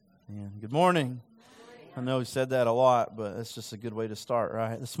And good morning. I know we said that a lot, but it's just a good way to start,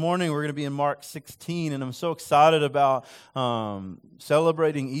 right? This morning we're going to be in Mark 16, and I'm so excited about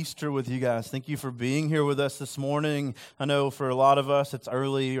celebrating Easter with you guys. Thank you for being here with us this morning. I know for a lot of us it's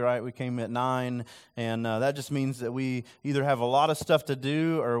early, right? We came at 9, and that just means that we either have a lot of stuff to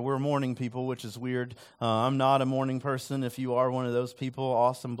do or we're morning people, which is weird. I'm not a morning person. If you are one of those people,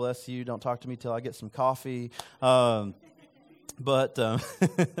 awesome, bless you. Don't talk to me till I get some coffee. But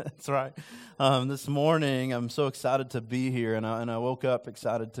that's right. This morning, I'm so excited to be here, and I woke up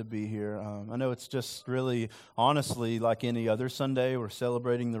excited to be here. I know it's just really, honestly, like any other Sunday, we're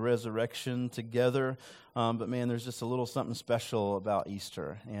celebrating the resurrection together. But man, there's just a little something special about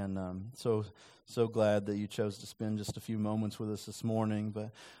Easter, and so glad that you chose to spend just a few moments with us this morning. But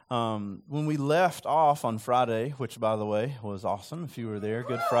when we left off on Friday, which by the way was awesome, if you were there,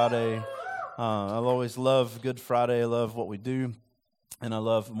 Good Friday. I'll always love Good Friday. I love what we do, and I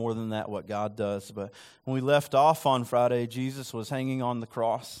love more than that what God does. But when we left off on Friday, Jesus was hanging on the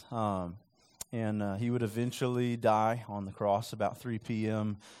cross, and he would eventually die on the cross about 3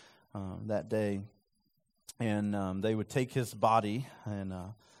 p.m. That day. And they would take his body, and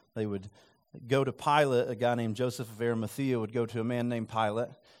they would go to Pilate. A guy named Joseph of Arimathea would go to a man named Pilate,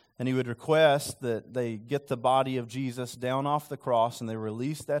 and he would request that they get the body of Jesus down off the cross, and they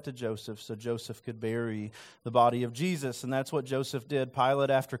released that to Joseph so Joseph could bury the body of Jesus. And that's what Joseph did.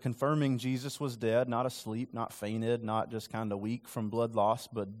 Pilate, after confirming Jesus was dead, not asleep, not fainted, not just kind of weak from blood loss,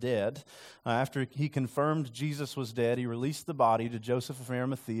 but dead. After he confirmed Jesus was dead, he released the body to Joseph of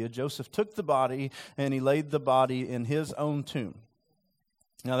Arimathea. Joseph took the body, and he laid the body in his own tomb.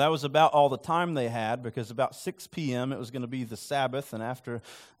 Now, that was about all the time they had, because about 6 p.m. it was going to be the Sabbath, and after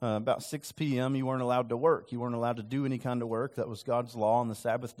about 6 p.m. you weren't allowed to work. You weren't allowed to do any kind of work. That was God's law on the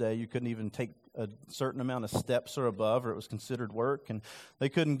Sabbath day. You couldn't even take a certain amount of steps or above, or it was considered work, and they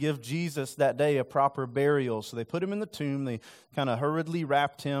couldn't give Jesus that day a proper burial. So they put him in the tomb. They kind of hurriedly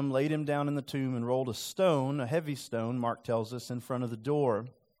wrapped him, laid him down in the tomb, and rolled a stone, a heavy stone, Mark tells us, in front of the door.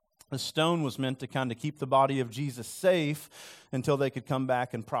 The stone was meant to kind of keep the body of Jesus safe until they could come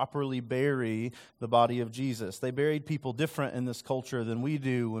back and properly bury the body of Jesus. They buried people different in this culture than we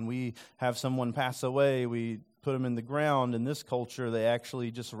do. When we have someone pass away, we put them in the ground. In this culture, they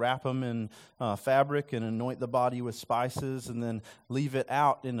actually just wrap them in fabric and anoint the body with spices and then leave it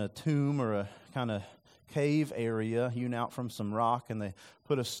out in a tomb or a kind of cave area hewn out from some rock, and they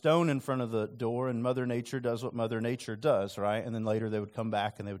put a stone in front of the door, and Mother Nature does what Mother Nature does, right? And then later they would come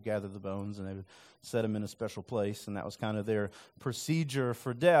back and they would gather the bones and they would set them in a special place, and that was kind of their procedure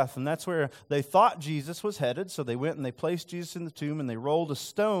for death. And that's where they thought Jesus was headed, so they went and they placed Jesus in the tomb, and they rolled a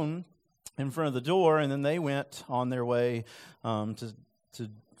stone in front of the door, and then they went on their way to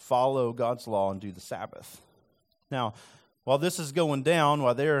follow God's law and do the Sabbath. Now, while this is going down,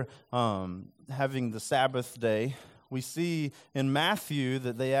 while they're having the Sabbath day, we see in Matthew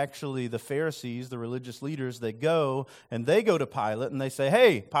that the Pharisees, the religious leaders, they go to Pilate and they say,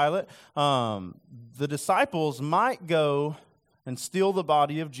 "Hey, Pilate, the disciples might go and steal the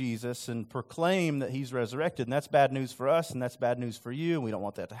body of Jesus and proclaim that he's resurrected, and that's bad news for us, and that's bad news for you, and we don't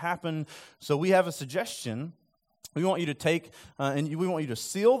want that to happen. So we have a suggestion. We want you to take, we want you to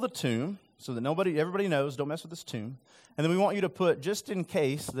seal the tomb so that everybody knows, don't mess with this tomb. And then we want you to put, just in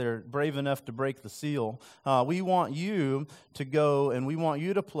case they're brave enough to break the seal, we want you to go and we want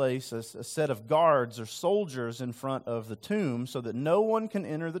you to place a set of guards or soldiers in front of the tomb so that no one can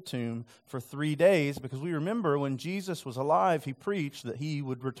enter the tomb for 3 days, because we remember when Jesus was alive, he preached that he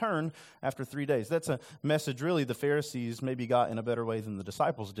would return after 3 days." That's a message really the Pharisees maybe got in a better way than the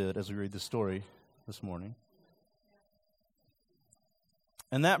disciples did as we read the story this morning.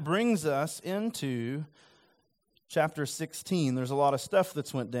 And that brings us into chapter 16. There's a lot of stuff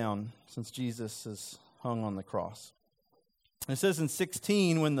that's went down since Jesus is hung on the cross. It says in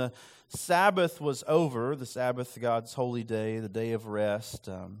 16, when the Sabbath was over, the Sabbath, God's holy day, the day of rest,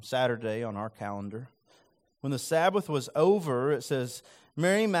 Saturday on our calendar. When the Sabbath was over, it says,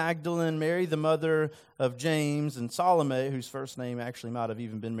 Mary Magdalene, Mary the mother of James, and Salome, whose first name actually might have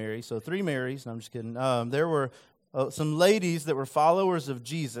even been Mary. So 3 Marys. No, I'm just kidding. There were some ladies that were followers of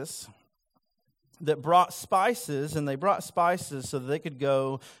Jesus that brought spices, and they brought spices so that they could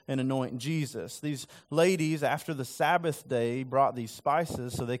go and anoint Jesus. These ladies, after the Sabbath day, brought these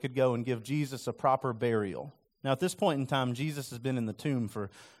spices so they could go and give Jesus a proper burial. Now, at this point in time, Jesus has been in the tomb for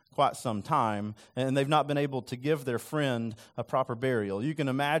quite some time, and they've not been able to give their friend a proper burial. You can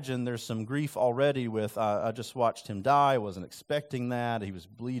imagine there's some grief already with, I just watched him die, I wasn't expecting that, he was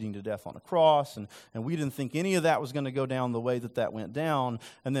bleeding to death on a cross, and we didn't think any of that was going to go down the way that went down.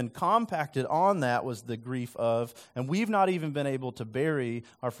 And then compacted on that was the grief of, and we've not even been able to bury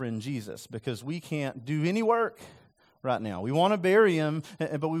our friend Jesus because we can't do any work right now. We want to bury him,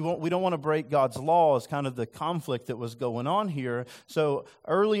 but we don't want to break God's law, is kind of the conflict that was going on here. So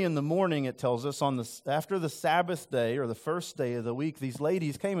early in the morning, it tells us, after the Sabbath day, or the first day of the week, these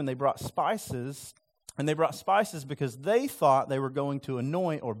ladies came and they brought spices. And they brought spices because they thought they were going to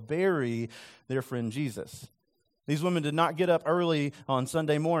anoint or bury their friend Jesus. These women did not get up early on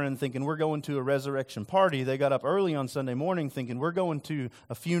Sunday morning thinking we're going to a resurrection party. They got up early on Sunday morning thinking we're going to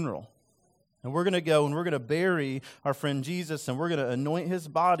a funeral. And we're going to go and we're going to bury our friend Jesus and we're going to anoint his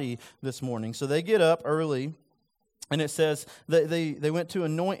body this morning. So they get up early, and it says that they went to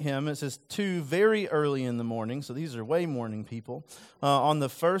anoint him. It says very early in the morning. So these are way morning people. On the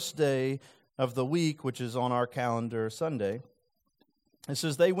first day of the week, which is on our calendar Sunday. It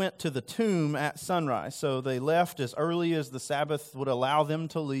says they went to the tomb at sunrise. So they left as early as the Sabbath would allow them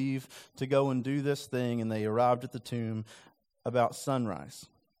to leave to go and do this thing. And they arrived at the tomb about sunrise.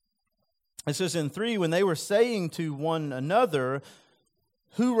 It says in 3, when they were saying to one another,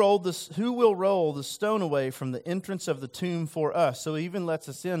 who will roll the stone away from the entrance of the tomb for us? So it even lets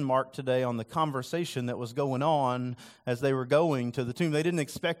us in, Mark, today on the conversation that was going on as they were going to the tomb. They didn't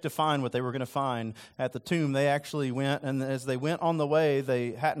expect to find what they were going to find at the tomb. They actually went, and as they went on the way,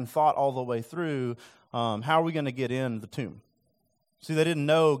 they hadn't thought all the way through, how are we going to get in the tomb? See, they didn't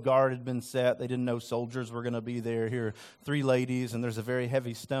know guard had been set. They didn't know soldiers were going to be there. Here are 3 ladies, and there's a very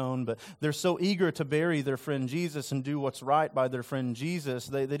heavy stone. But they're so eager to bury their friend Jesus and do what's right by their friend Jesus.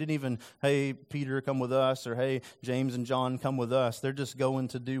 They didn't even, hey, Peter, come with us, or hey, James and John, come with us. They're just going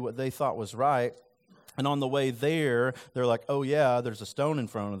to do what they thought was right. And on the way there, they're like, oh, yeah, there's a stone in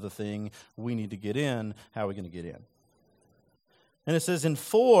front of the thing. We need to get in. How are we going to get in? And it says in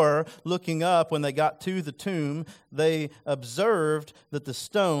 4, looking up, when they got to the tomb, they observed that the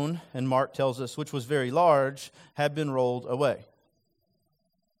stone, and Mark tells us, which was very large, had been rolled away.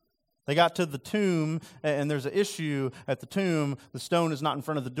 They got to the tomb, and there's an issue at the tomb. The stone is not in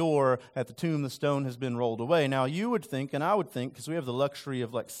front of the door. At the tomb, the stone has been rolled away. Now, you would think, and I would think, because we have the luxury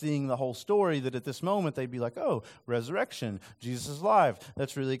of seeing the whole story, that at this moment they'd be like, oh, resurrection, Jesus is alive.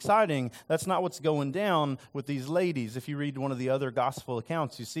 That's really exciting. That's not what's going down with these ladies. If you read one of the other gospel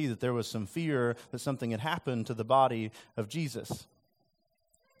accounts, you see that there was some fear that something had happened to the body of Jesus.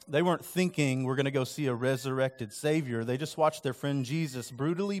 They weren't thinking we're going to go see a resurrected Savior. They just watched their friend Jesus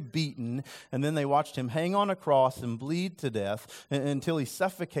brutally beaten, and then they watched him hang on a cross and bleed to death until he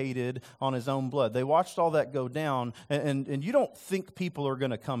suffocated on his own blood. They watched all that go down, and you don't think people are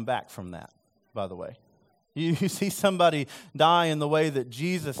going to come back from that, by the way. You see somebody die in the way that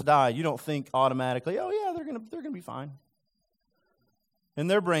Jesus died, you don't think automatically, oh yeah, they're going to be fine. In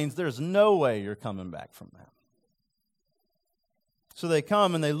their brains, there's no way you're coming back from that. So they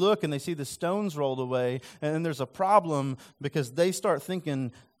come and they look and they see the stones rolled away, and then there's a problem because they start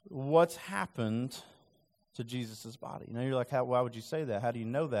thinking, what's happened to Jesus' body? Now you're like, why would you say that? How do you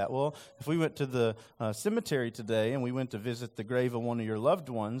know that? Well, if we went to the cemetery today and we went to visit the grave of one of your loved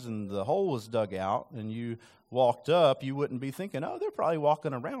ones and the hole was dug out and you walked up, you wouldn't be thinking, oh, they're probably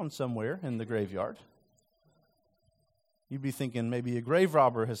walking around somewhere in the graveyard. You'd be thinking maybe a grave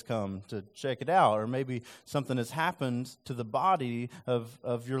robber has come to check it out, or maybe something has happened to the body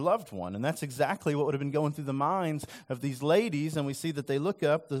of your loved one. And that's exactly what would have been going through the minds of these ladies. And we see that they look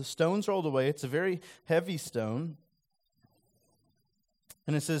up, the stone's rolled away. It's a very heavy stone.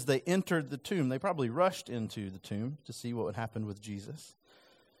 And it says they entered the tomb. They probably rushed into the tomb to see what would happen with Jesus.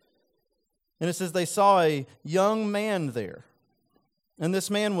 And it says they saw a young man there. And this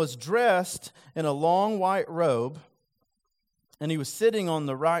man was dressed in a long white robe, and he was sitting on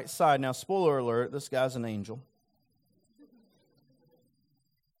the right side. Now, spoiler alert, this guy's an angel.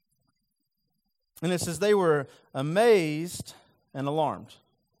 And it says they were amazed and alarmed.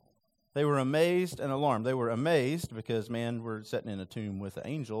 They were amazed and alarmed. They were amazed because, man, we're sitting in a tomb with an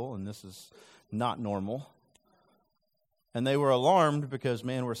angel, and this is not normal. And they were alarmed because,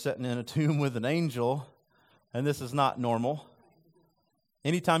 man, we're sitting in a tomb with an angel, and this is not normal.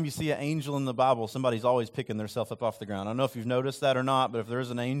 Anytime you see an angel in the Bible, somebody's always picking themselves up off the ground. I don't know if you've noticed that or not, but if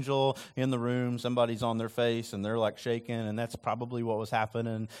there's an angel in the room, somebody's on their face and they're like shaking, and that's probably what was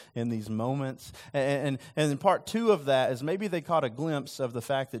happening in these moments. And part 2 of that is maybe they caught a glimpse of the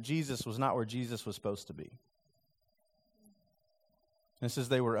fact that Jesus was not where Jesus was supposed to be. And it says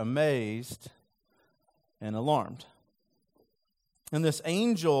they were amazed and alarmed. And this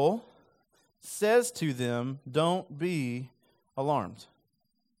angel says to them, don't be alarmed.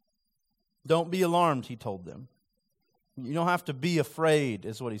 Don't be alarmed, he told them. You don't have to be afraid,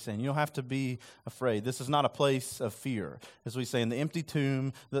 is what he's saying. You don't have to be afraid. This is not a place of fear. As we say, in the empty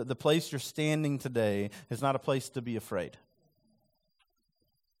tomb, the place you're standing today is not a place to be afraid.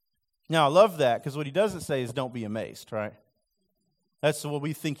 Now, I love that, because what he doesn't say is don't be amazed, right? That's what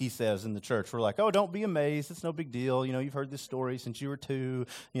we think he says in the church. We're like, oh, don't be amazed. It's no big deal. You know, you've heard this story since you were 2.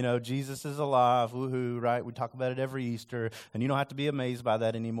 You know, Jesus is alive. Woohoo, right? We talk about it every Easter. And you don't have to be amazed by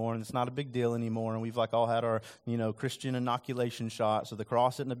that anymore. And it's not a big deal anymore. And we've like all had our, Christian inoculation shot. So the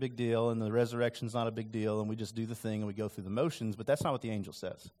cross isn't a big deal. And the resurrection's not a big deal. And we just do the thing and we go through the motions. But that's not what the angel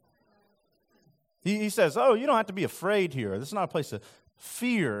says. He says, oh, you don't have to be afraid here. This is not a place of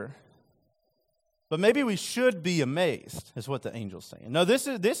fear. But maybe we should be amazed, is what the angel's saying. No, this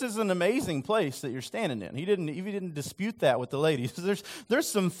is an amazing place that you're standing in. He didn't dispute that with the ladies. There's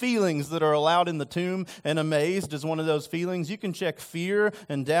some feelings that are allowed in the tomb, and amazed is one of those feelings. You can check fear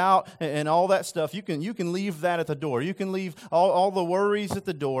and doubt and all that stuff. You can leave that at the door. You can leave all the worries at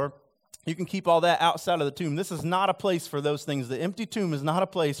the door. You can keep all that outside of the tomb. This is not a place for those things. The empty tomb is not a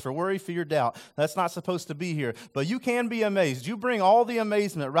place for worry, fear, doubt. That's not supposed to be here. But you can be amazed. You bring all the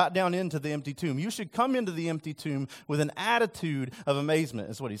amazement right down into the empty tomb. You should come into the empty tomb with an attitude of amazement,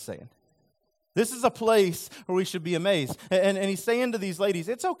 is what he's saying. This is a place where we should be amazed. And he's saying to these ladies,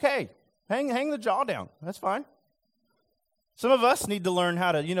 it's okay. Hang the jaw down. That's fine. Some of us need to learn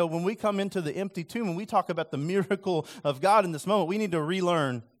how to, when we come into the empty tomb and we talk about the miracle of God in this moment, we need to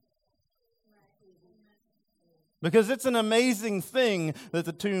relearn. Because it's an amazing thing that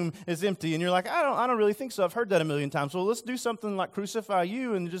the tomb is empty. And you're like, I don't really think so. I've heard that a million times. Well, let's do something like crucify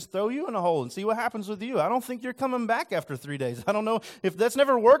you and just throw you in a hole and see what happens with you. I don't think you're coming back after 3 days. I don't know if that's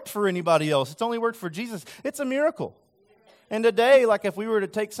never worked for anybody else. It's only worked for Jesus. It's a miracle. And today, like if we were to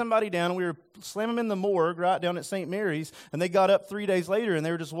take somebody down, we were slam them in the morgue right down at St. Mary's, and they got up 3 days later and they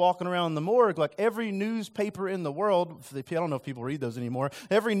were just walking around the morgue, like every newspaper in the world, I don't know if people read those anymore,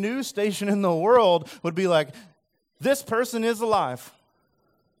 every news station in the world would be like, this person is alive.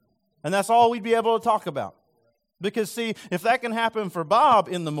 And that's all we'd be able to talk about. Because, see, if that can happen for Bob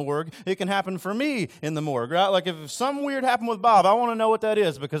in the morgue, it can happen for me in the morgue, right? Like if something weird happened with Bob, I want to know what that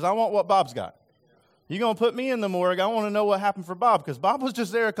is because I want what Bob's got. You're going to put me in the morgue, I want to know what happened for Bob because Bob was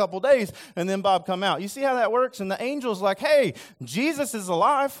just there a couple days and then Bob come out. You see how that works? And the angel's like, hey, Jesus is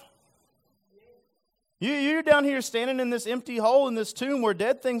alive. You're down here standing in this empty hole in this tomb where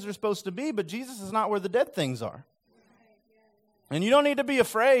dead things are supposed to be, but Jesus is not where the dead things are. And you don't need to be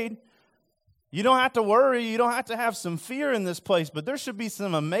afraid. You don't have to worry. You don't have to have some fear in this place, but there should be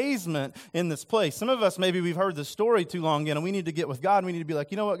some amazement in this place. Some of us, maybe we've heard the story too long again, and we need to get with God. We need to be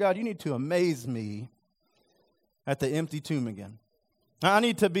like, you know what, God, you need to amaze me at the empty tomb again. I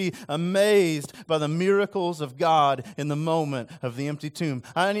need to be amazed by the miracles of God in the moment of the empty tomb.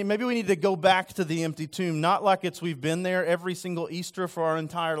 Maybe we need to go back to the empty tomb, not like we've been there every single Easter for our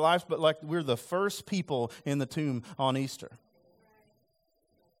entire lives, but like we're the first people in the tomb on Easter.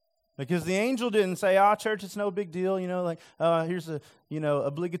 Because the angel didn't say, church, it's no big deal, here's a,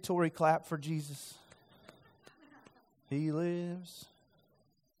 obligatory clap for Jesus. He lives.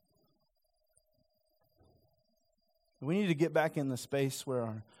 We need to get back in the space where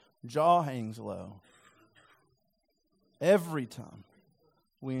our jaw hangs low every time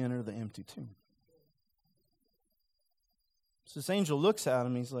we enter the empty tomb. So this angel looks at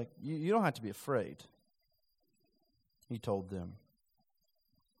him, he's like, you don't have to be afraid, he told them.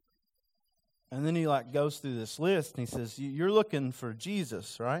 And then he goes through this list and he says, you're looking for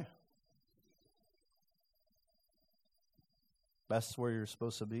Jesus, right? That's where you're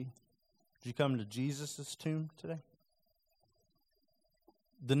supposed to be. Did you come to Jesus' tomb today?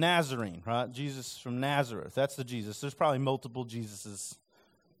 The Nazarene, right? Jesus from Nazareth. That's the Jesus. There's probably multiple Jesuses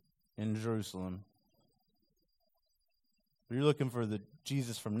in Jerusalem. But you're looking for the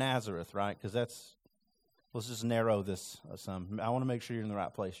Jesus from Nazareth, right? Because let's just narrow this some. I want to make sure you're in the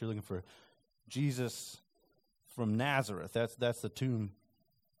right place. You're looking for Jesus from Nazareth. That's the tomb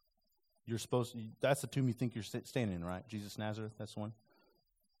that's the tomb you think you're standing in, right? Jesus Nazareth, that's the one.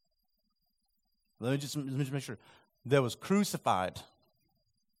 Let me just make sure. That was crucified.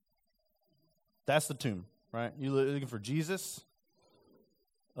 That's the tomb, right? You're looking for Jesus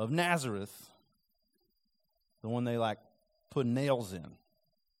of Nazareth, the one they put nails in.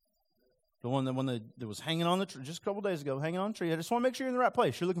 The one that was hanging on the tree just a couple days ago, hanging on the tree. I just want to make sure you're in the right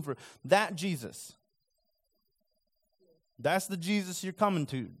place. You're looking for that Jesus. That's the Jesus you're coming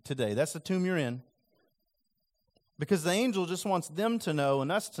to today. That's the tomb you're in. Because the angel just wants them to know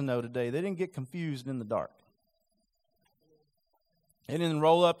and us to know today. They didn't get confused in the dark. They didn't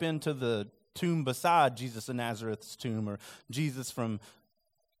roll up into the tomb beside Jesus of Nazareth's tomb or Jesus from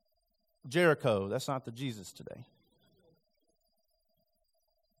Jericho. That's not the Jesus today.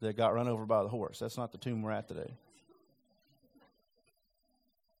 That got run over by the horse. That's not the tomb we're at today.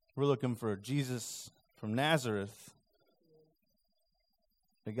 We're looking for Jesus from Nazareth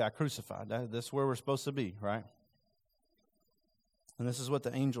that got crucified. That's where we're supposed to be, right? And this is what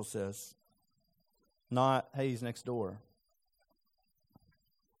the angel says. Not, hey, he's next door.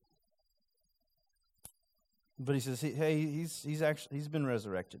 But he says, hey, he's been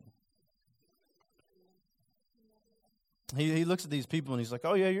resurrected. He looks at these people and he's like,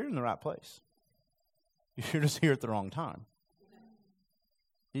 oh yeah, you're in the right place. You're just here at the wrong time.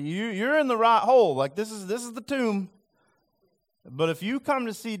 You're in the right hole. Like this is the tomb. But if you come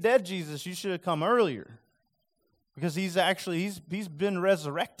to see dead Jesus, you should have come earlier. Because he's been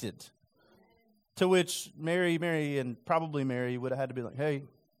resurrected. To which Mary, and probably Mary would have had to be like, hey,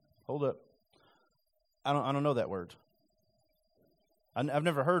 hold up. I don't know that word. I've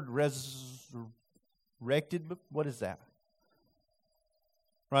never heard resurrected. But what is that?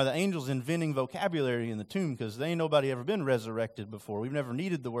 Right, the angel's inventing vocabulary in the tomb because there ain't nobody ever been resurrected before. We've never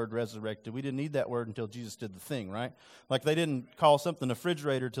needed the word resurrected. We didn't need that word until Jesus did the thing, right? Like they didn't call something a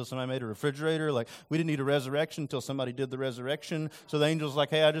refrigerator until somebody made a refrigerator. Like we didn't need a resurrection until somebody did the resurrection. So the angel's like,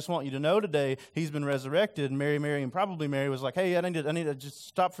 hey, I just want you to know today he's been resurrected. And Mary, and probably Mary was like, hey, I need to just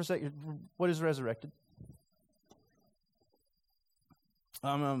stop for a second. What is resurrected?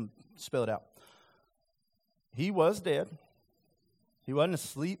 Spell it out. He was dead. He wasn't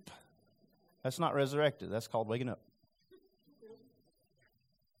asleep. That's not resurrected. That's called waking up.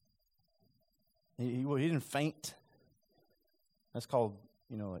 He didn't faint. That's called,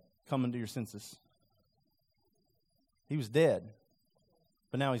 like coming to your senses. He was dead,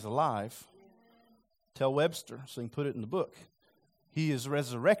 but now he's alive. Tell Webster so he can put it in the book. He is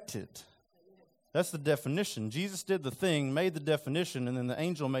resurrected. That's the definition. Jesus did the thing, made the definition, and then the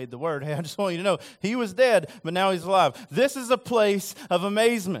angel made the word. Hey, I just want you to know, he was dead, but now he's alive. This is a place of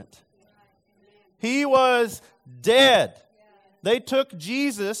amazement. He was dead. They took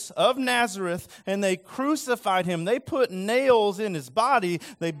Jesus of Nazareth and they crucified him. They put nails in his body.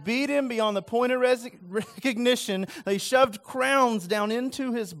 They beat him beyond the point of recognition. They shoved crowns down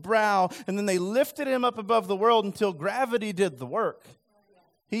into his brow, and then they lifted him up above the world until gravity did the work.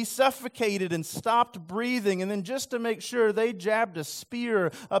 He suffocated and stopped breathing, and then just to make sure, they jabbed a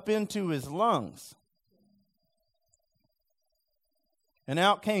spear up into his lungs. And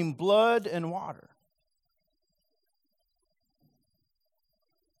out came blood and water.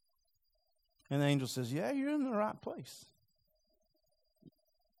 And the angel says, yeah, you're in the right place.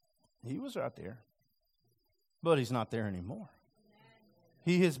 He was right there, but he's not there anymore.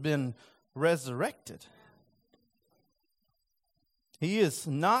 He has been resurrected. He is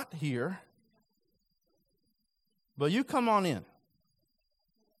not here, but you come on in.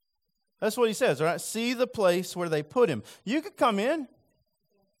 That's what he says, all right? See the place where they put him. You could come in.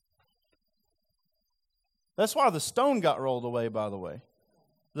 That's why the stone got rolled away, by the way.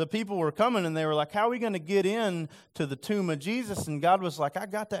 The people were coming and they were like, how are we going to get in to the tomb of Jesus? And God was like, I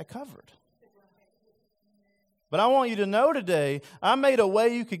got that covered. But I want you to know today, I made a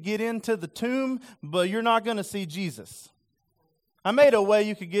way you could get into the tomb, but you're not going to see Jesus. I made a way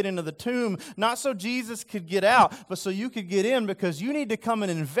you could get into the tomb, not so Jesus could get out, but so you could get in, because you need to come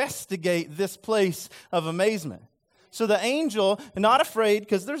and investigate this place of amazement. So the angel, not afraid,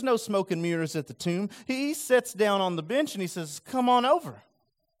 because there's no smoke and mirrors at the tomb, he sits down on the bench and he says, come on over.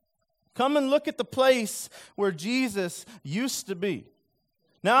 Come and look at the place where Jesus used to be.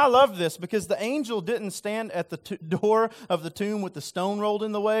 Now, I love this because the angel didn't stand at the door of the tomb with the stone rolled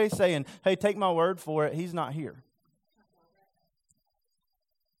in the way saying, hey, take my word for it, he's not here.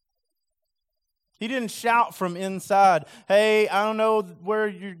 He didn't shout from inside, hey, I don't know where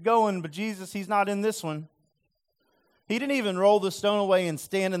you're going, but Jesus, he's not in this one. He didn't even roll the stone away and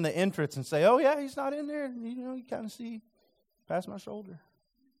stand in the entrance and say, oh yeah, he's not in there. You kind of see past my shoulder.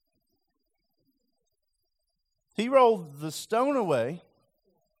 He rolled the stone away,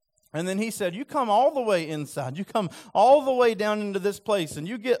 and then he said, you come all the way inside. You come all the way down into this place, and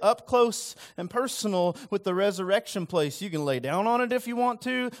you get up close and personal with the resurrection place. You can lay down on it if you want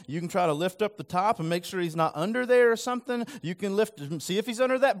to. You can try to lift up the top and make sure he's not under there or something. You can see if he's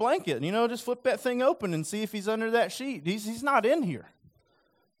under that blanket. Just flip that thing open and see if he's under that sheet. He's not in here.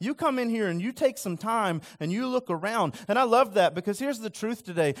 You come in here and you take some time and you look around. And I love that because here's the truth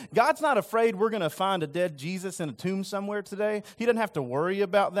today. God's not afraid we're going to find a dead Jesus in a tomb somewhere today. He doesn't have to worry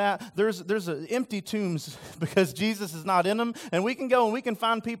about that. There's empty tombs because Jesus is not in them. And we can go and we can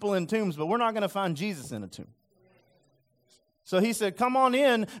find people in tombs, but we're not going to find Jesus in a tomb. So he said, come on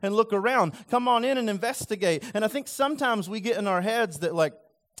in and look around. Come on in and investigate. And I think sometimes we get in our heads that like,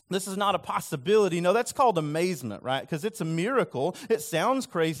 this is not a possibility. No, that's called amazement, right? Because it's a miracle. It sounds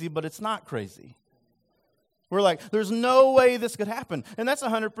crazy, but it's not crazy. We're like, there's no way this could happen. And that's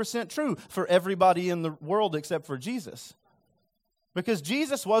 100% true for everybody in the world except for Jesus. Because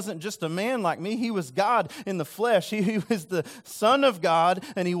Jesus wasn't just a man like me. He was God in the flesh. He was the Son of God,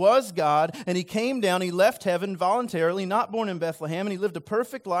 and He was God. And He came down. He left heaven voluntarily, not born in Bethlehem. And He lived a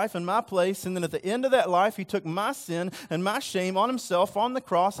perfect life in my place. And then at the end of that life, He took my sin and my shame on Himself on the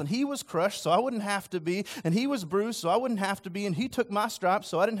cross. And He was crushed so I wouldn't have to be. And He was bruised so I wouldn't have to be. And He took my stripes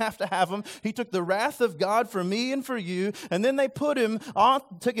so I didn't have to have them. He took the wrath of God for me and for you. And then they took Him off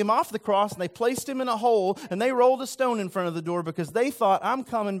the cross, and they placed Him in a hole. And they rolled a stone in front of the door because they thought, I'm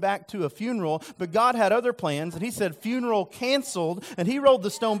coming back to a funeral, but God had other plans, and He said, funeral canceled, and He rolled the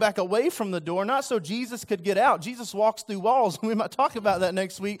stone back away from the door, not so Jesus could get out. Jesus walks through walls, and we might talk about that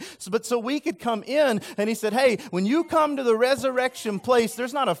next week, but so we could come in, and He said, hey, when you come to the resurrection place,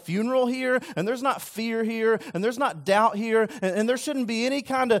 there's not a funeral here, and there's not fear here, and there's not doubt here, and there shouldn't be any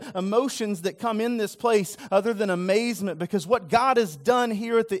kind of emotions that come in this place other than amazement, because what God has done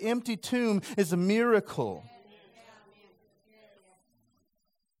here at the empty tomb is a miracle.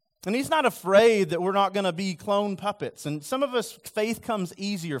 And He's not afraid that we're not going to be clone puppets. And some of us, faith comes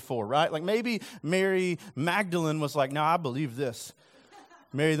easier for, right? Like maybe Mary Magdalene was like, no, I believe this.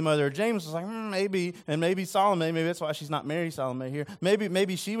 Mary, the mother of James, was like, maybe. And maybe Salome, maybe that's why she's not Mary Salome here.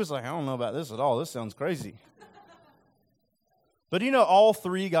 Maybe she was like, I don't know about this at all. This sounds crazy. But all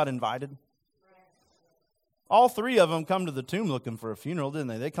three got invited. All three of them come to the tomb looking for a funeral, didn't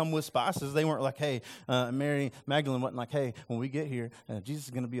they? They come with spices. They weren't like, hey, Mary Magdalene wasn't like, hey, when we get here, Jesus is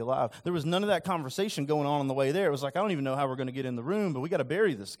going to be alive. There was none of that conversation going on the way there. It was like, I don't even know how we're going to get in the room, but we got to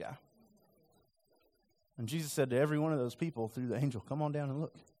bury this guy. And Jesus said to every one of those people through the angel, come on down and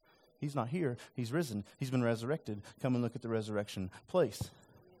look. He's not here. He's risen. He's been resurrected. Come and look at the resurrection place.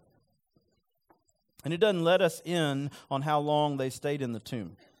 And it doesn't let us in on how long they stayed in the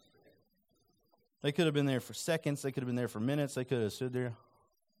tomb. They could have been there for seconds. They could have been there for minutes. They could have stood there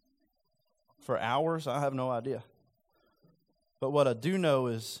for hours. I have no idea. But what I do know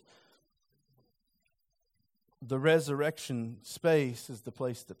is the resurrection space is the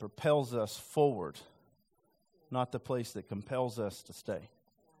place that propels us forward, not the place that compels us to stay.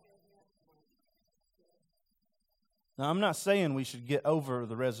 Now, I'm not saying we should get over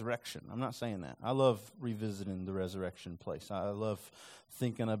the resurrection. I'm not saying that. I love revisiting the resurrection place. I love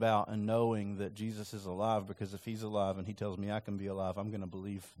thinking about and knowing that Jesus is alive, because if He's alive and He tells me I can be alive, I'm going to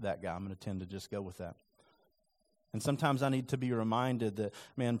believe that guy. I'm going to tend to just go with that. And sometimes I need to be reminded that,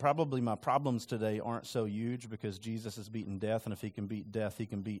 man, probably my problems today aren't so huge because Jesus has beaten death, and if He can beat death, He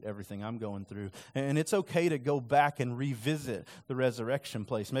can beat everything I'm going through. And it's okay to go back and revisit the resurrection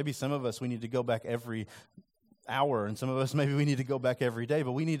place. Maybe some of us, we need to go back every hour, and some of us, maybe we need to go back every day,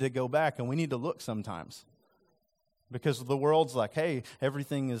 but we need to go back and we need to look sometimes. Because the world's like, hey,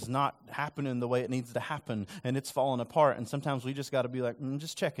 everything is not happening the way it needs to happen, and it's falling apart, and sometimes we just got to be like,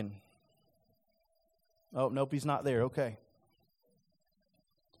 just checking. Oh, nope, He's not there. Okay.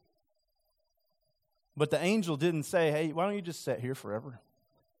 But the angel didn't say, hey, why don't you just sit here forever?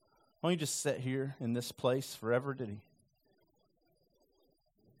 Why don't you just sit here in this place forever, did He?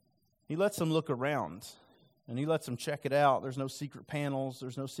 He lets them look around, and He lets them check it out. There's no secret panels.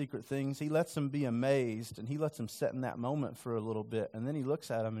 There's no secret things. He lets them be amazed, and He lets them sit in that moment for a little bit. And then He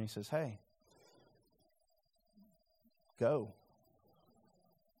looks at them and He says, hey, go.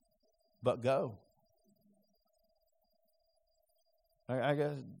 But go. I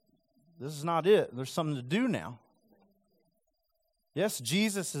guess this is not it. There's something to do now. Yes,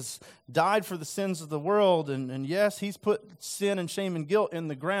 Jesus has died for the sins of the world, and yes, He's put sin and shame and guilt in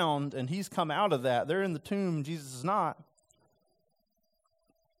the ground, and He's come out of that. They're in the tomb, Jesus is not.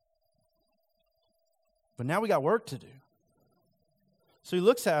 But now we got work to do. So He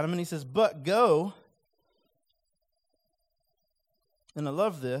looks at him and He says, but go. And I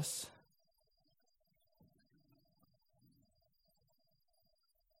love this.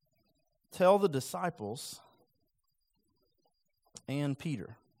 Tell the disciples and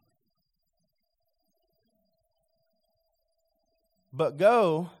Peter. But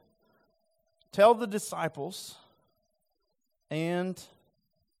go, tell the disciples and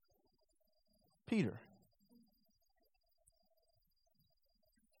Peter.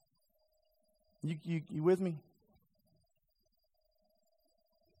 You with me?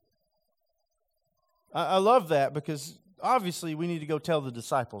 I love that because obviously we need to go tell the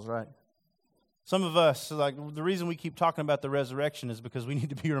disciples, right? Some of us, like, the reason we keep talking about the resurrection is because we need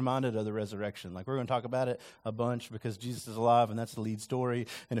to be reminded of the resurrection. Like, we're going to talk about it a bunch because Jesus is alive, and that's the lead story.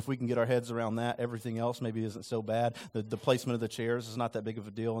 And if we can get our heads around that, everything else maybe isn't so bad. The placement of the chairs is not that big of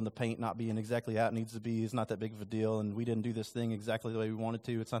a deal, and the paint not being exactly how it needs to be is not that big of a deal. And we didn't do this thing exactly the way we wanted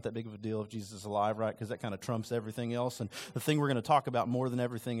to. It's not that big of a deal if Jesus is alive, right? Because that kind of trumps everything else. And the thing we're going to talk about more than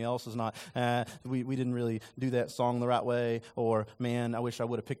everything else is not, we didn't really do that song the right way, or, man, I wish I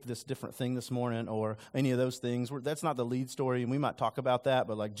would have picked this different thing this morning, or any of those things. That's not the lead story, and we might talk about that,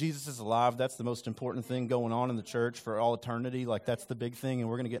 but like, Jesus is alive. That's the most important thing going on in the church for all eternity. Like, that's the big thing, and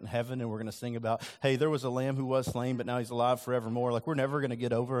we're going to get in heaven, and we're going to sing about, hey, there was a lamb who was slain, but now he's alive forevermore. Like, we're never going to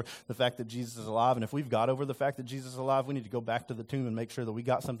get over the fact that Jesus is alive, and if we've got over the fact that Jesus is alive, we need to go back to the tomb and make sure that we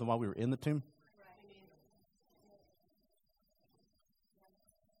got something while we were in the tomb.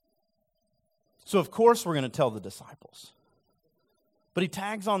 So, of course, we're going to tell the disciples. But he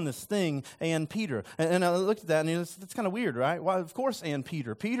tags on this thing, and Peter. And I looked at that, and it's kind of weird, right? Well, of course, and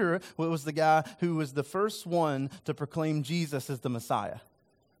Peter. Peter was the guy who was the first one to proclaim Jesus as the Messiah.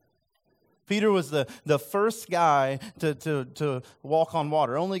 Peter was the first guy to walk on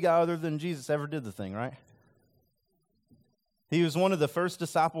water. Only guy other than Jesus ever did the thing, right? He was one of the first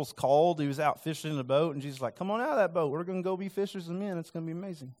disciples called. He was out fishing in a boat, and Jesus was like, come on out of that boat. We're going to go be fishers of men. It's going to be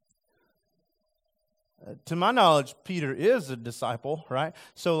amazing. To my knowledge, Peter is a disciple, right?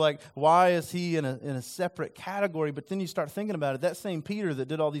 So, like, why is he in a separate category? But then you start thinking about it. That same Peter that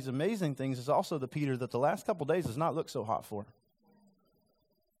did all these amazing things is also the Peter that the last couple days does not look so hot for.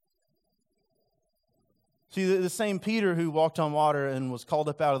 See, the same Peter who walked on water and was called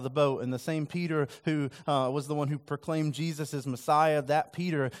up out of the boat, and the same Peter who was the one who proclaimed Jesus as Messiah, that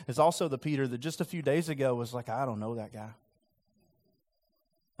Peter is also the Peter that just a few days ago was like, I don't know that guy.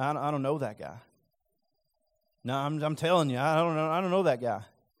 I don't know that guy. No, I'm telling you, I don't know that guy.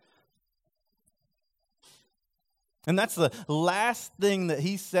 And that's the last thing that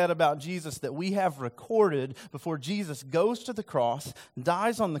he said about Jesus that we have recorded before Jesus goes to the cross,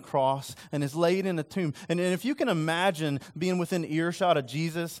 dies on the cross, and is laid in a tomb. And if you can imagine being within earshot of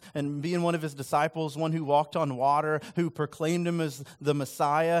Jesus and being one of his disciples, one who walked on water, who proclaimed him as the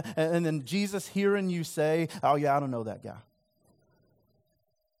Messiah, and then Jesus hearing you say, oh yeah, I don't know that guy.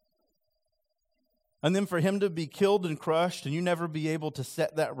 And then for him to be killed and crushed and you never be able to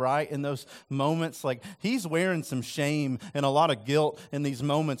set that right in those moments, like, he's wearing some shame and a lot of guilt in these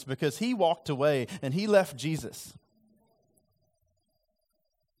moments because he walked away and he left Jesus.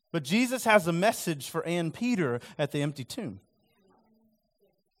 But Jesus has a message for Ann Peter at the empty tomb.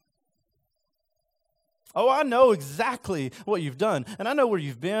 Oh, I know exactly what you've done, and I know where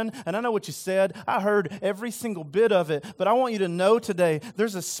you've been, and I know what you said. I heard every single bit of it, but I want you to know today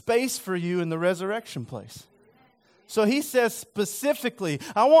there's a space for you in the resurrection place. So he says specifically,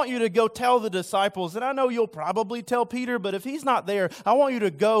 I want you to go tell the disciples, and I know you'll probably tell Peter, but if he's not there, I want you to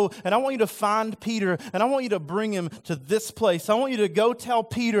go, and I want you to find Peter, and I want you to bring him to this place. I want you to go tell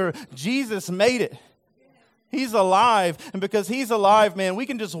Peter, Jesus made it. He's alive, and because he's alive, man, we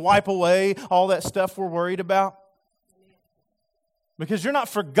can just wipe away all that stuff we're worried about. Because you're not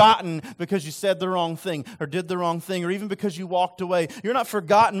forgotten because you said the wrong thing or did the wrong thing or even because you walked away. You're not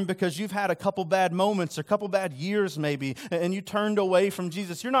forgotten because you've had a couple bad moments or a couple bad years maybe and you turned away from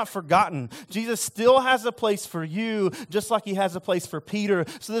Jesus. You're not forgotten. Jesus still has a place for you just like he has a place for Peter.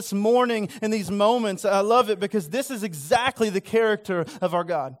 So this morning in these moments, I love it because this is exactly the character of our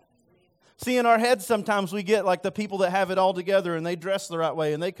God. See, in our heads sometimes we get like the people that have it all together and they dress the right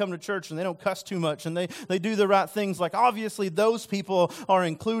way and they come to church and they don't cuss too much and they do the right things. Like, obviously those people are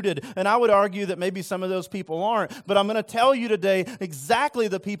included. And I would argue that maybe some of those people aren't. But I'm going to tell you today exactly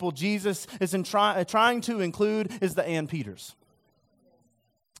the people Jesus is trying to include is the Ann Peters.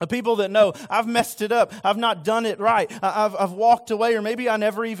 The people that know, I've messed it up. I've not done it right. I've walked away, or maybe I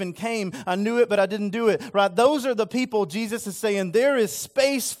never even came. I knew it, but I didn't do it. Right? Those are the people Jesus is saying there is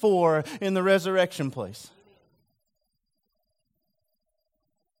space for in the resurrection place.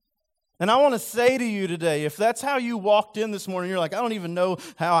 And I want to say to you today, if that's how you walked in this morning, you're like, I don't even know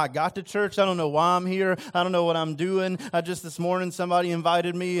how I got to church. I don't know why I'm here. I don't know what I'm doing. This morning somebody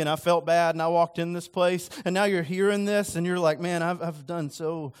invited me and I felt bad and I walked in this place. And now you're hearing this and you're like, man, I've done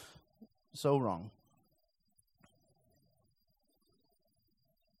so wrong.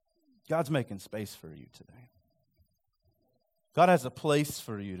 God's making space for you today. God has a place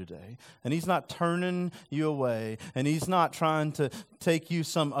for you today, and he's not turning you away, and he's not trying to take you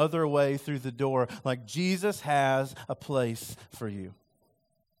some other way through the door. Like, Jesus has a place for you.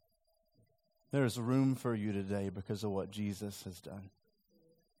 There is room for you today because of what Jesus has done.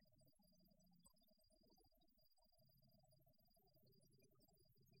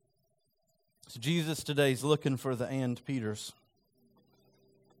 So Jesus today is looking for the and Peters.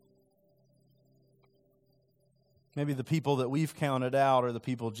 Maybe the people that we've counted out are the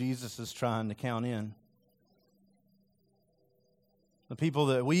people Jesus is trying to count in. The people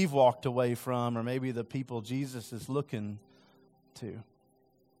that we've walked away from are maybe the people Jesus is looking to.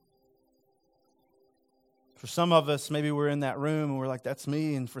 For some of us, maybe we're in that room and we're like, that's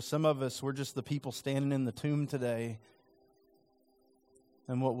me. And for some of us, we're just the people standing in the tomb today.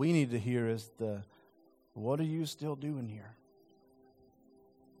 And what we need to hear is what are you still doing here?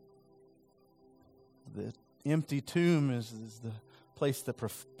 The empty tomb is the place that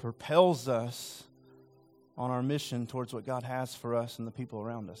propels us on our mission towards what God has for us and the people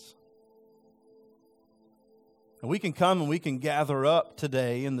around us. And we can come and we can gather up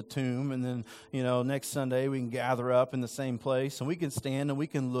today in the tomb, and then, next Sunday we can gather up in the same place, and we can stand and we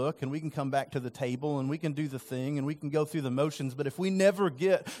can look and we can come back to the table and we can do the thing and we can go through the motions. But if we never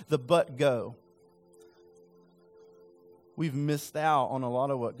get the but go, we've missed out on a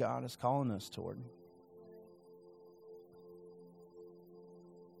lot of what God is calling us toward.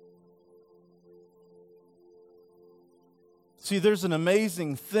 See, there's an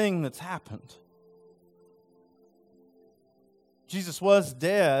amazing thing that's happened. Jesus was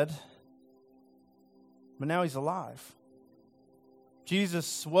dead, but now he's alive.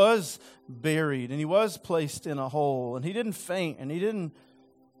 Jesus was buried, and he was placed in a hole, and he didn't faint, and he didn't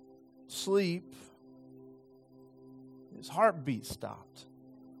sleep. His heartbeat stopped.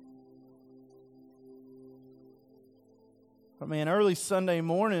 But man, early Sunday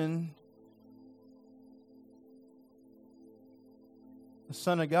morning, the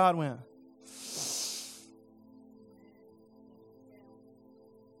Son of God went.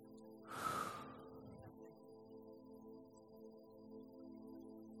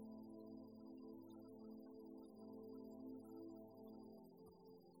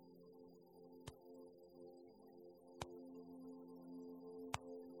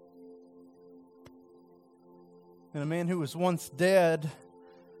 And a man who was once dead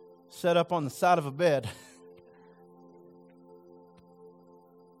sat up on the side of a bed.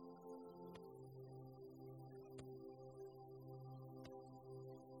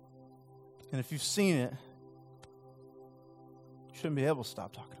 And if you've seen it, you shouldn't be able to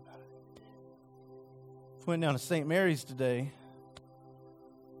stop talking about it. If we went down to St. Mary's today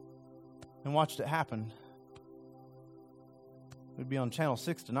and watched it happen, we'd be on Channel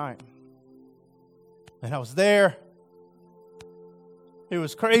 6 tonight. And I was there. It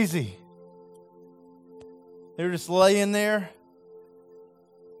was crazy. They were just laying there.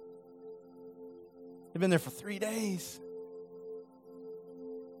 They've been there for 3 days.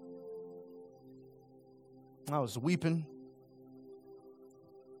 I was weeping.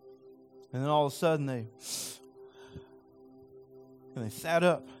 And then all of a sudden they sat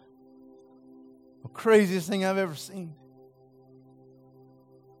up. The craziest thing I've ever seen.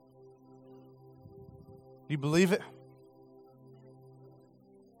 Do you believe it?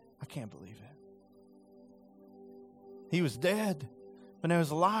 I can't believe it. He was dead, but now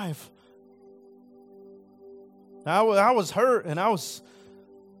he's alive. I was hurt and I was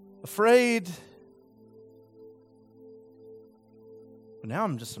afraid. But now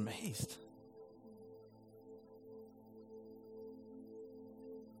I'm just amazed.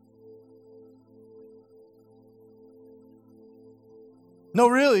 No,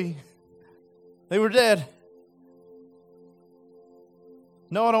 really. They were dead.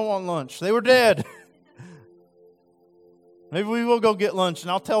 No, I don't want lunch. They were dead. Maybe we will go get lunch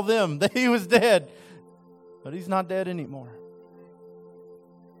and I'll tell them that he was dead. But he's not dead anymore.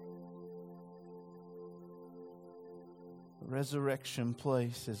 The resurrection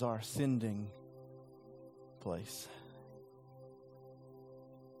place is our ascending place.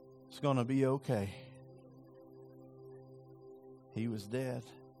 It's going to be okay. He was dead,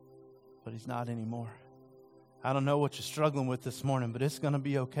 but he's not anymore. I don't know what you're struggling with this morning, but it's going to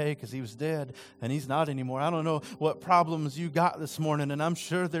be okay because he was dead and he's not anymore. I don't know what problems you got this morning, and I'm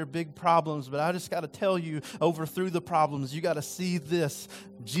sure they're big problems, but I just got to tell you, over through the problems, you got to see this.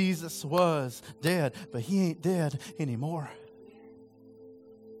 Jesus was dead, but he ain't dead anymore.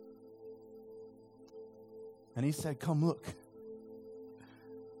 And he said, come look.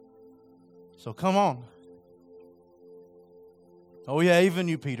 So come on. Oh yeah, even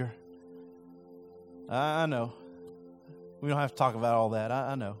you, Peter. I know. We don't have to talk about all that.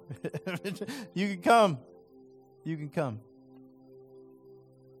 I know. You can come. You can come.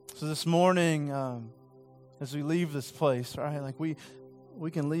 So this morning, as we leave this place, right, like we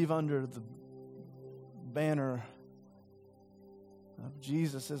can leave under banner of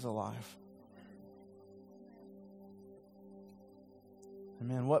Jesus is alive. And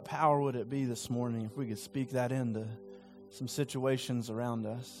man, what power would it be this morning if we could speak that into some situations around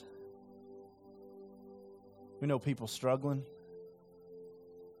us? We know people struggling.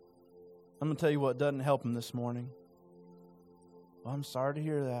 I'm going to tell you what doesn't help them this morning. Well, I'm sorry to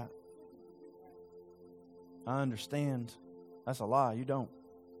hear that. I understand. That's a lie. You don't.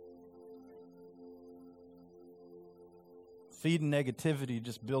 Feeding negativity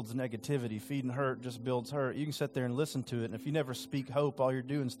just builds negativity. Feeding hurt just builds hurt. You can sit there and listen to it, and if you never speak hope, all you're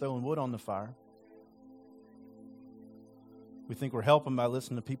doing is throwing wood on the fire. We think we're helping by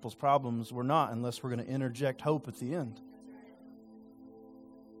listening to people's problems. We're not, unless we're going to interject hope at the end.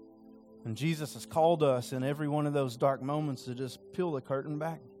 And Jesus has called us in every one of those dark moments to just peel the curtain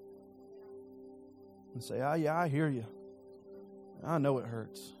back and say, yeah, I hear you. I know it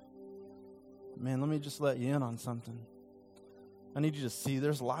hurts. Man, let me just let you in on something. I need you to see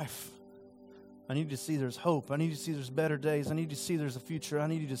there's life. I need you to see there's hope. I need you to see there's better days. I need you to see there's a future. I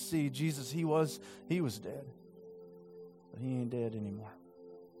need you to see Jesus, He was dead. But He ain't dead anymore.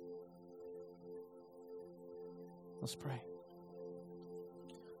 Let's pray.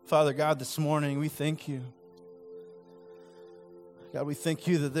 Father God, this morning we thank you. God, we thank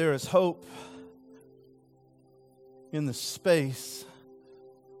you that there is hope in the space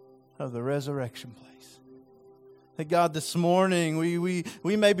of the resurrection place. That God, this morning we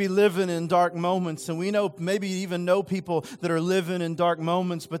may be living in dark moments, and we maybe even know people that are living in dark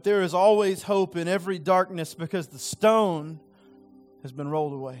moments, but there is always hope in every darkness because the stone has been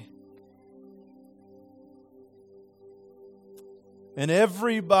rolled away. And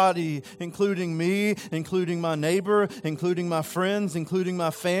everybody, including me, including my neighbor, including my friends, including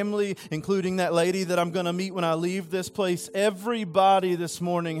my family, including that lady that I'm going to meet when I leave this place, everybody this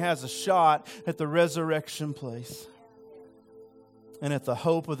morning has a shot at the resurrection place and at the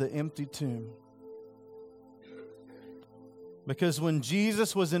hope of the empty tomb. Because when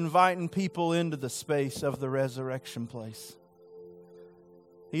Jesus was inviting people into the space of the resurrection place,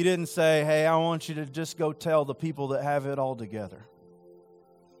 He didn't say, hey, I want you to just go tell the people that have it all together.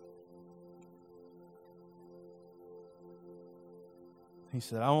 He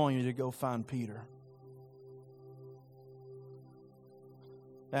said, I want you to go find Peter.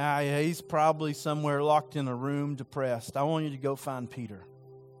 Yeah, he's probably somewhere locked in a room, depressed. I want you to go find Peter.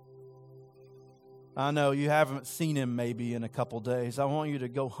 I know you haven't seen him maybe in a couple days. I want you to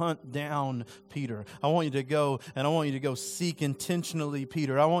go hunt down Peter. I want you to go, and I want you to go seek intentionally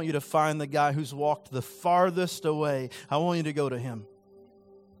Peter. I want you to find the guy who's walked the farthest away. I want you to go to him.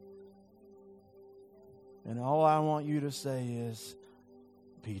 And all I want you to say is,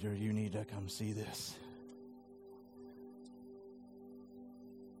 Peter, you need to come see this.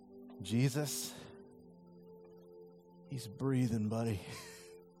 Jesus, He's breathing, buddy.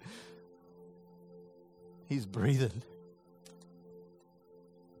 He's breathing.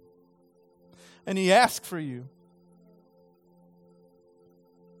 And He asked for you.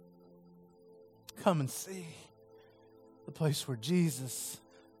 Come and see the place where Jesus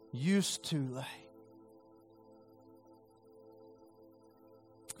used to lay.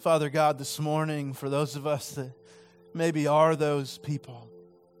 Father God, this morning, for those of us that maybe are those people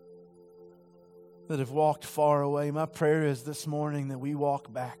that have walked far away, my prayer is this morning that we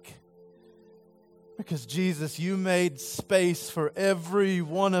walk back. Because Jesus, you made space for every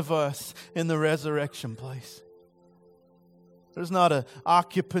one of us in the resurrection place. There's not an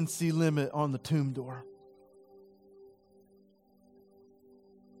occupancy limit on the tomb door.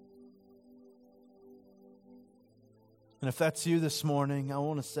 And if that's you this morning, I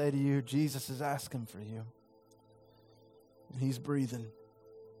want to say to you, Jesus is asking for you. And He's breathing.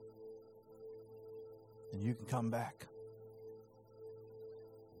 And you can come back.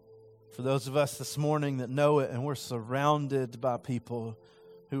 For those of us this morning that know it, and we're surrounded by people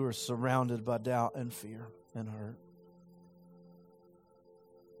who are surrounded by doubt and fear and hurt.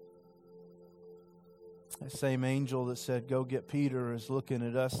 That same angel that said, go get Peter, is looking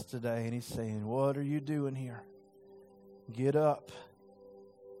at us today, and he's saying, what are you doing here? Get up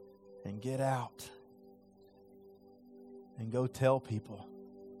and get out and go tell people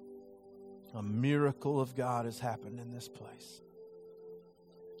a miracle of God has happened in this place.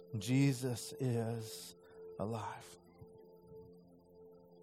 Jesus is alive.